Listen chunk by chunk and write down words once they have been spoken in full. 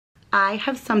I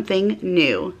have something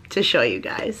new to show you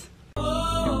guys.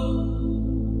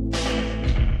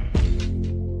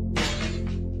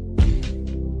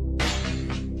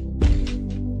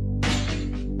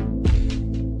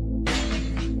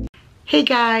 Hey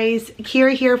guys,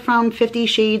 Kira here from 50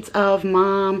 Shades of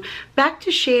Mom, back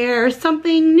to share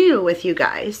something new with you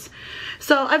guys.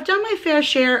 So I've done my fair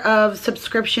share of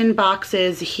subscription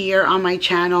boxes here on my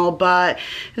channel, but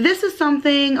this is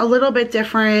something a little bit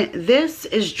different. This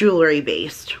is jewelry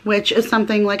based, which is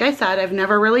something, like I said, I've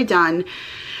never really done.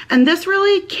 And this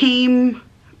really came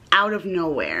out of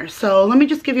nowhere. So let me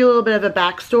just give you a little bit of a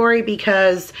backstory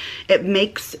because it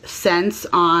makes sense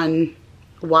on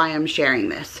why I'm sharing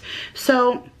this.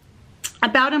 So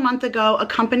about a month ago, a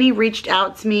company reached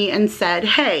out to me and said,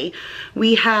 hey,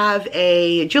 we have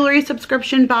a jewelry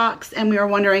subscription box and we were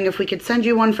wondering if we could send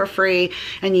you one for free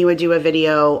and you would do a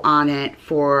video on it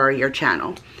for your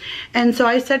channel. And so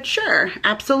I said, sure,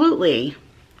 absolutely.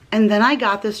 And then I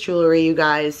got this jewelry, you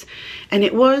guys, and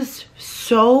it was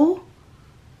so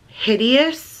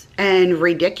hideous and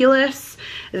ridiculous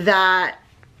that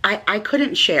I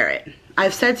couldn't share it.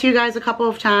 I've said to you guys a couple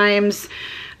of times,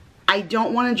 I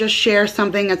don't want to just share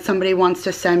something that somebody wants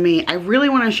to send me. I really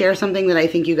want to share something that I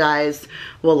think you guys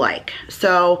will like.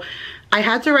 So I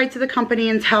had to write to the company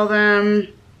and tell them,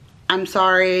 I'm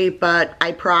sorry, but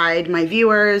I pride my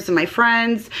viewers and my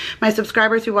friends, my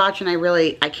subscribers who watch, and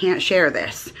I can't share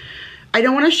this. I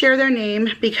don't want to share their name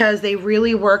because they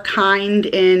really were kind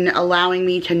in allowing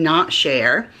me to not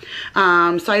share. So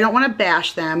I don't want to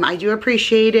bash them. I do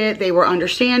appreciate it. They were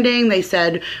understanding. They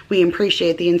said, we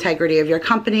appreciate the integrity of your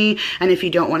company, and if you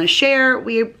don't want to share,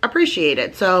 we appreciate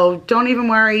it. So don't even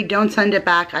worry. Don't send it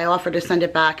back. I offered to send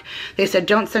it back. They said,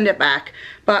 don't send it back.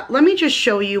 But let me just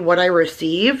show you what I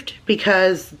received,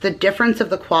 because the difference of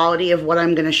the quality of what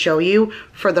I'm going to show you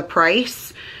for the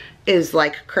price is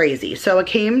like crazy. So it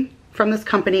came from this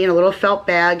company in a little felt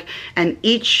bag, and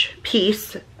each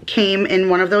piece came in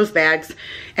one of those bags,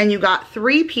 and you got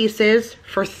 3 pieces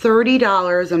for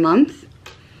 $30 a month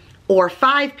or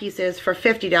 5 pieces for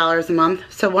 $50 a month.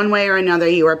 So one way or another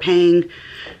you are paying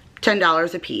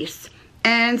 $10 a piece.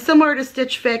 And similar to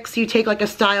Stitch Fix, you take like a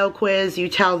style quiz, you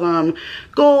tell them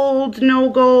gold, no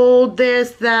gold,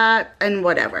 this, that, and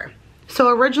whatever. So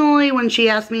originally when she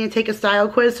asked me to take a style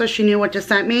quiz so she knew what to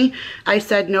send me, I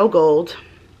said no gold.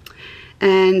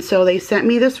 And so they sent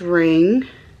me this ring.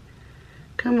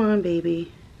 Come on,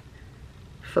 baby.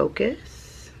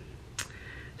 Focus.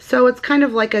 So it's kind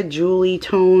of like a jewelry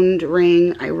toned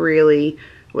ring. I really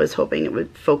was hoping it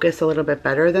would focus a little bit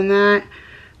better than that.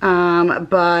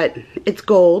 But it's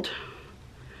gold.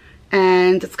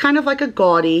 And it's kind of like a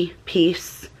gaudy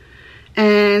piece.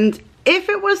 And if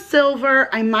it was silver,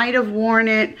 I might have worn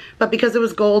it. But because it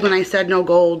was gold and I said no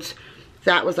golds,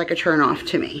 that was like a turn off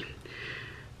to me.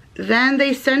 Then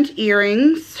they sent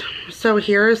earrings. So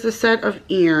here is the set of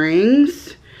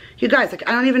earrings. You guys, like,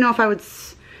 I don't even know if I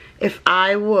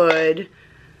would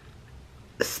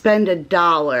spend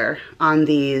 $1 on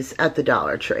these at the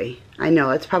Dollar Tree. I know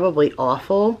it's probably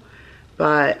awful,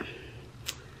 but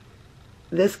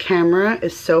this camera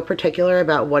is so particular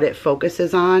about what it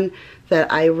focuses on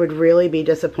that I would really be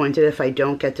disappointed if I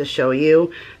don't get to show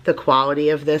you the quality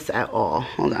of this at all.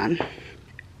 Hold on.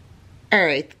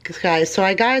 Alright guys, so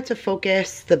I got it to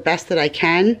focus the best that I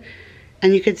can,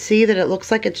 and you could see that it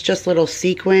looks like it's just little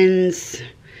sequins,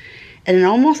 and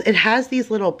it has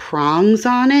these little prongs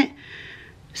on it,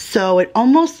 so it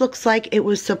almost looks like it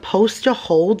was supposed to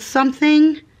hold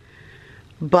something,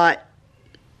 but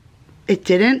it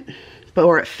didn't,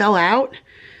 or it fell out.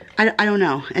 I don't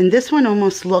know. And this one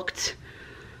almost looked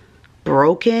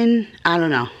broken. I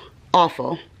don't know.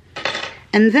 Awful.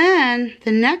 And then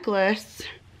the necklace,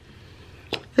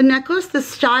 the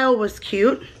style was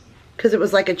cute because it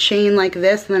was like a chain like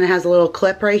this, and then it has a little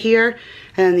clip right here,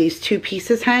 and then these 2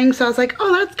 pieces hang. So I was like,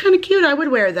 oh, that's kind of cute. I would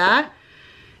wear that.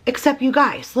 Except you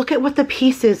guys, look at what the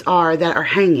pieces are that are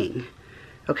hanging.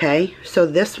 Okay, so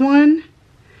this one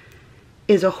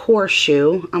is a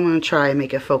horseshoe. I'm going to try and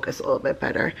make it focus a little bit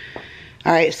better.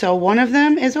 All right, so one of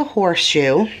them is a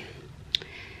horseshoe,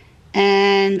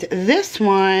 and this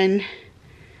one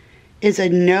is a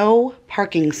no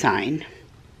parking sign.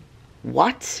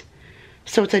 What?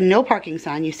 So it's a no parking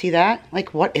sign. You see that?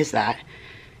 Like, what is that?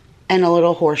 And a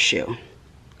little horseshoe.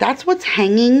 That's what's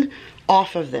hanging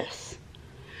off of this.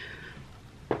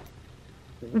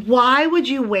 Why would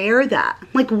you wear that?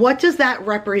 Like, what does that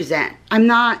represent? I'm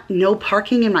not no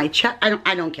parking in my check.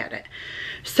 I don't get it.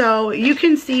 So you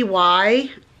can see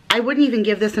why I wouldn't even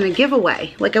give this in a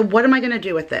giveaway. Like, what am I going to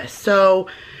do with this? So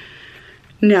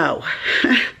no.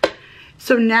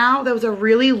 So now that was a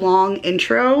really long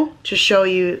intro to show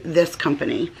you this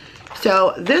company.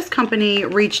 So this company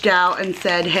reached out and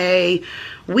said, hey,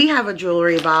 we have a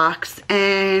jewelry box,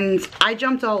 and I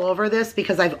jumped all over this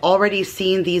because I've already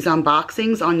seen these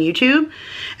unboxings on YouTube,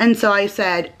 and so I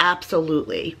said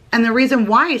absolutely. And the reason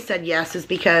why I said yes is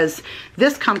because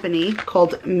this company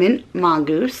called Mint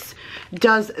Mongoose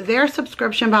does their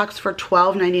subscription box for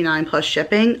 $12.99 plus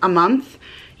shipping a month.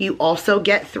 You also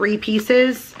get 3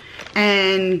 pieces,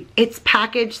 and it's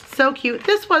packaged so cute.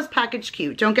 This was packaged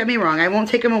cute, don't get me wrong. I won't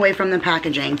take them away from the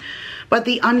packaging. But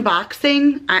the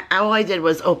unboxing, all I did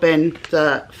was open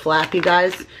the flap, you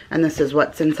guys, and this is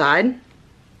what's inside.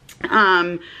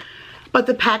 But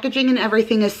the packaging and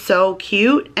everything is so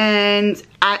cute, and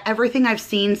everything I've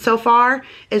seen so far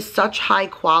is such high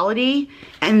quality,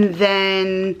 and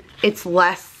then it's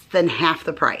less than half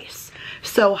the price.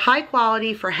 So high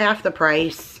quality for half the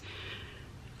price,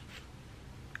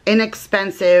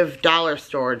 inexpensive dollar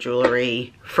store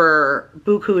jewelry for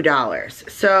buku dollars.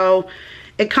 So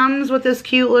it comes with this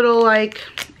cute little like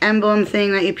emblem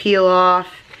thing that you peel off,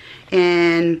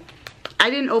 and I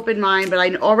didn't open mine, but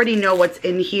I already know what's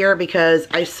in here because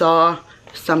I saw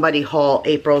somebody haul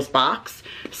April's box.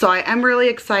 So I am really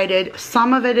excited.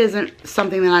 Some of it isn't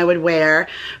something that I would wear,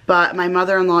 but my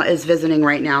mother-in-law is visiting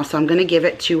right now, so I'm gonna give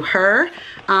it to her.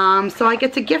 So I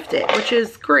get to gift it, which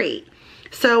is great.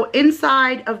 So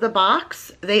inside of the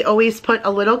box, they always put a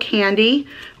little candy,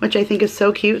 which I think is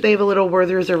so cute. They have a little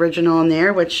Werther's Original in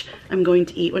there, which I'm going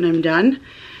to eat when I'm done.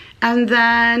 And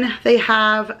then they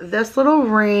have this little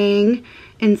ring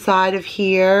inside of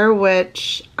here,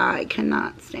 which I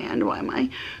cannot stand why my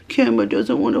camera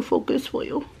doesn't want to focus for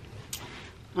you.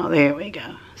 Oh, there we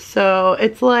go. So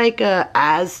it's like a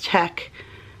Aztec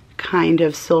kind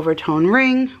of silver tone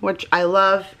ring, which I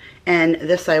love, and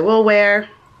this I will wear.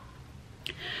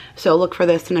 So look for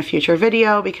this in a future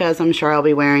video because I'm sure I'll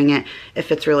be wearing it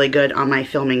if it's really good on my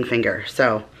filming finger.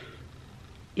 So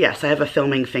yes, I have a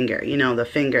filming finger, you know, the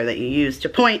finger that you use to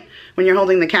point when you're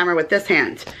holding the camera with this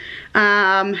hand.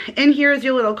 In here is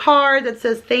your little card that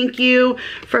says thank you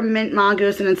from Mint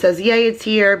Mongoose, and it says, yay, it's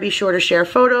here. Be sure to share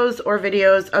photos or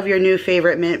videos of your new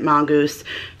favorite Mint Mongoose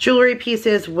jewelry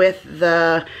pieces with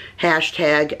the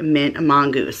hashtag Mint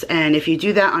Mongoose. And if you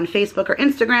do that on Facebook or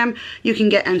Instagram, you can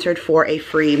get entered for a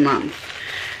free month.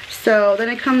 So then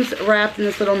it comes wrapped in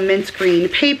this little mint green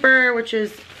paper, which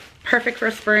is perfect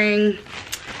for spring.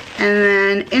 And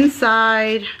then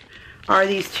inside are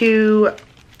these 2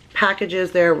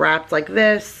 packages. They're wrapped like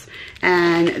this,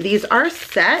 and these are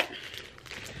set.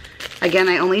 Again,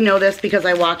 I only know this because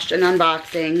I watched an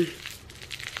unboxing.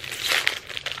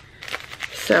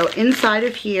 So inside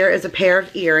of here is a pair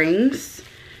of earrings,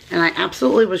 and I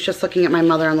absolutely was just looking at my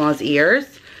mother-in-law's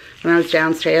ears when I was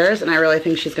downstairs, and I really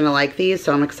think she's gonna like these,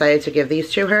 so I'm excited to give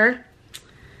these to her.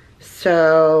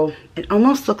 So it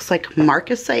almost looks like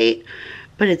marcasite,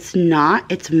 but it's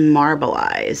not. It's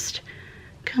marbleized.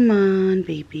 Come on,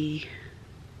 baby.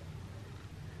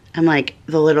 And like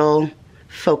the little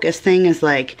focus thing is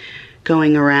like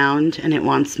going around, and it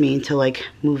wants me to like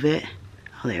move it.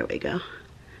 Oh, there we go.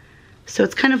 So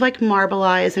it's kind of like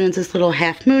marbleized, and it's this little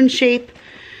half moon shape.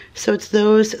 So it's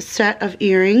those set of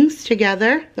earrings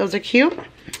together. Those are cute.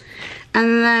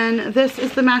 And then this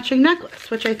is the matching necklace,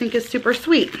 which I think is super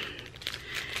sweet.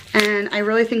 And I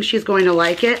really think she's going to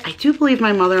like it. I do believe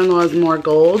my mother-in-law is more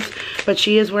gold, but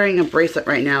she is wearing a bracelet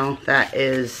right now that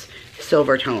is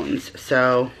silver tones.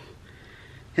 So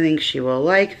I think she will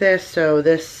like this. So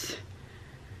this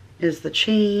is the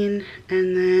chain,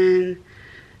 and then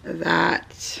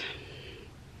that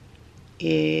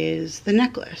is the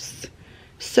necklace.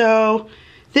 So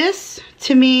this,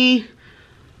 to me,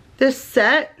 this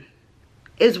set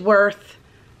is worth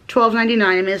 $12.99.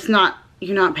 I mean, it's not,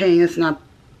 you're not paying, it's not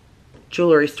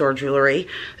jewelry store jewelry.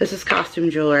 This is costume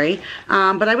jewelry.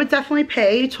 But I would definitely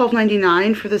pay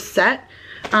 $12.99 for this set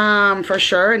for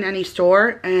sure in any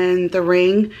store. And the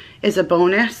ring is a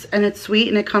bonus, and it's sweet,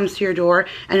 and it comes to your door,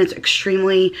 and it's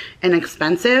extremely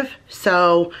inexpensive.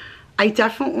 So I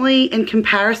definitely, in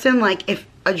comparison, like if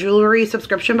a jewelry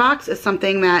subscription box is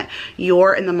something that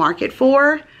you're in the market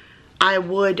for, I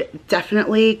would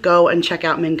definitely go and check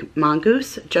out Mint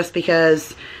Mongoose, just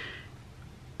because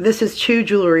this is 2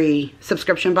 jewelry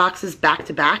subscription boxes back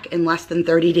to back in less than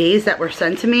 30 days that were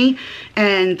sent to me,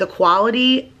 and the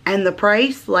quality and the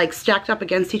price, like stacked up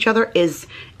against each other, is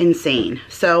insane.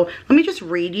 So let me just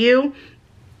read you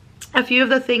a few of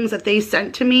the things that they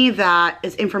sent to me that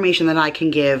is information that I can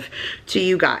give to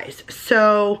you guys.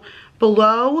 So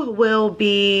Below will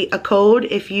be a code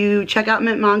if you check out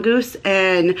Mint Mongoose,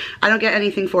 and I don't get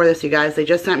anything for this, you guys. They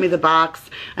just sent me the box.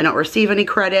 I don't receive any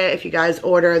credit. If you guys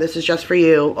order, this is just for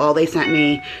you. All they sent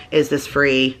me is this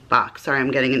free box. Sorry, I'm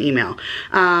getting an email.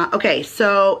 Okay,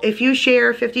 so if you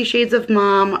share 50 Shades of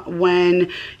Mom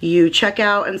when you check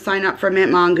out and sign up for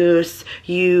Mint Mongoose,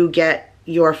 you get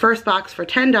your first box for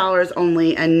 $10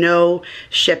 only and no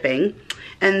shipping.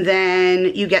 And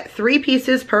then you get 3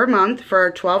 pieces per month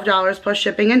for $12 plus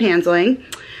shipping and handling.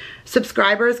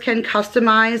 Subscribers can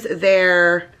customize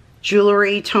their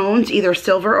jewelry tones, either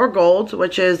silver or gold,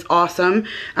 which is awesome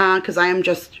because I am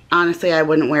just, honestly, I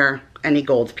wouldn't wear any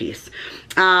gold piece.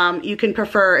 You can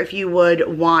prefer if you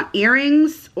would want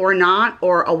earrings or not,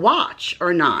 or a watch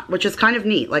or not, which is kind of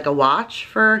neat, like a watch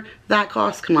for that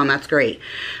cost. Come on, that's great.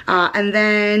 And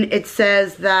then it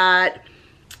says that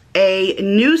a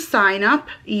new sign up,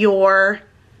 your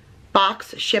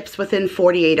box ships within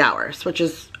 48 hours, which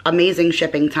is amazing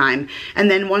shipping time.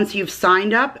 And then once you've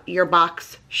signed up, your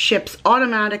box ships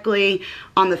automatically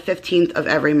on the 15th of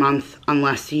every month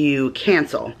unless you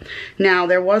cancel. Now,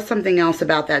 there was something else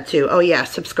about that too. Oh yeah,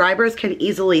 subscribers can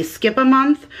easily skip a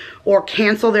month or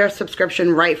cancel their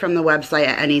subscription right from the website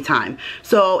at any time.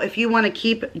 So if you want to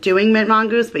keep doing Mint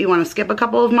Mongoose but you want to skip a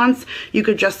couple of months, you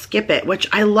could just skip it, which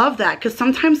I love that because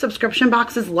sometimes subscription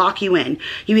boxes lock you in.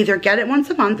 You either get it once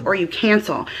a month or you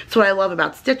cancel. That's what I love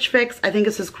about Stitch Fix. I think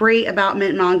this is great about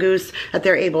Mint Mongoose that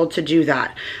they're able to do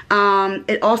that.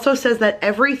 It also says that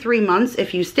every 3 months,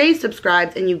 if you stay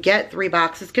subscribed and you get 3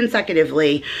 boxes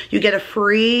consecutively, you get a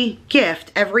free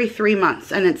gift every 3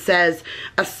 months. And it says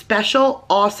a special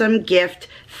awesome gift.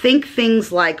 Think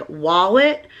things like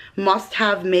wallet,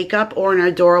 must-have makeup, or an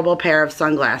adorable pair of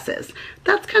sunglasses.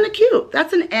 That's kind of cute.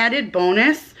 That's an added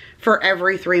bonus for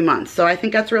every 3 months. So I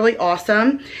think that's really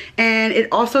awesome. And it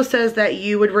also says that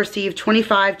you would receive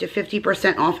 25 to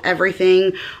 50% off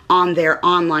everything on their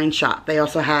online shop. They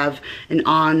also have an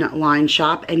online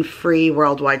shop and free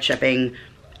worldwide shipping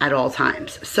at all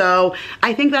times. So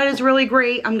I think that is really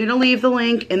great. I'm gonna leave the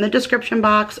link in the description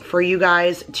box for you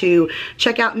guys to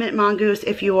check out Mint Mongoose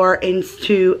if you are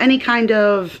into any kind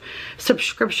of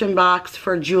subscription box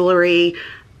for jewelry.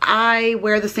 I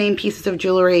wear the same pieces of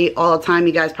jewelry all the time.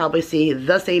 You guys probably see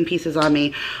the same pieces on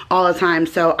me all the time.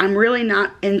 So I'm really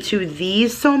not into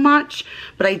these so much,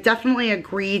 but I definitely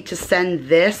agreed to send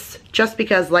this just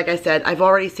because, like I said, I've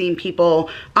already seen people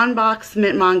unbox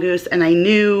Mint Mongoose and I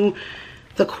knew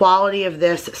the quality of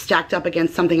this stacked up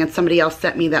against something that somebody else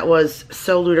sent me that was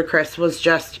so ludicrous was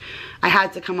just, I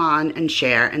had to come on and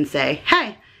share and say,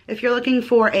 hey, if you're looking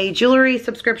for a jewelry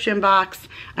subscription box,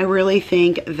 I really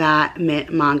think that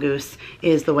Mint Mongoose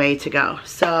is the way to go.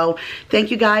 So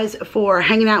thank you guys for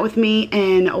hanging out with me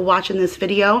and watching this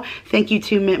video. Thank you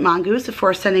to Mint Mongoose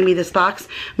for sending me this box.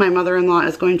 My mother-in-law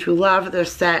is going to love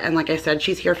this set, and like I said,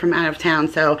 she's here from out of town,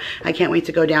 so I can't wait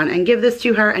to go down and give this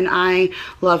to her, and I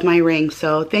love my ring.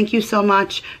 So thank you so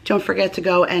much. Don't forget to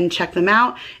go and check them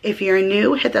out. If you're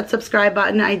new, hit that subscribe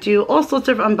button. I do all sorts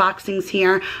of unboxings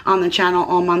here on the channel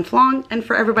all month long. And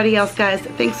for everybody else, guys,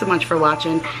 thanks so much for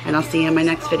watching, and I'll see you in my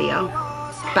next video.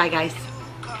 Bye, guys.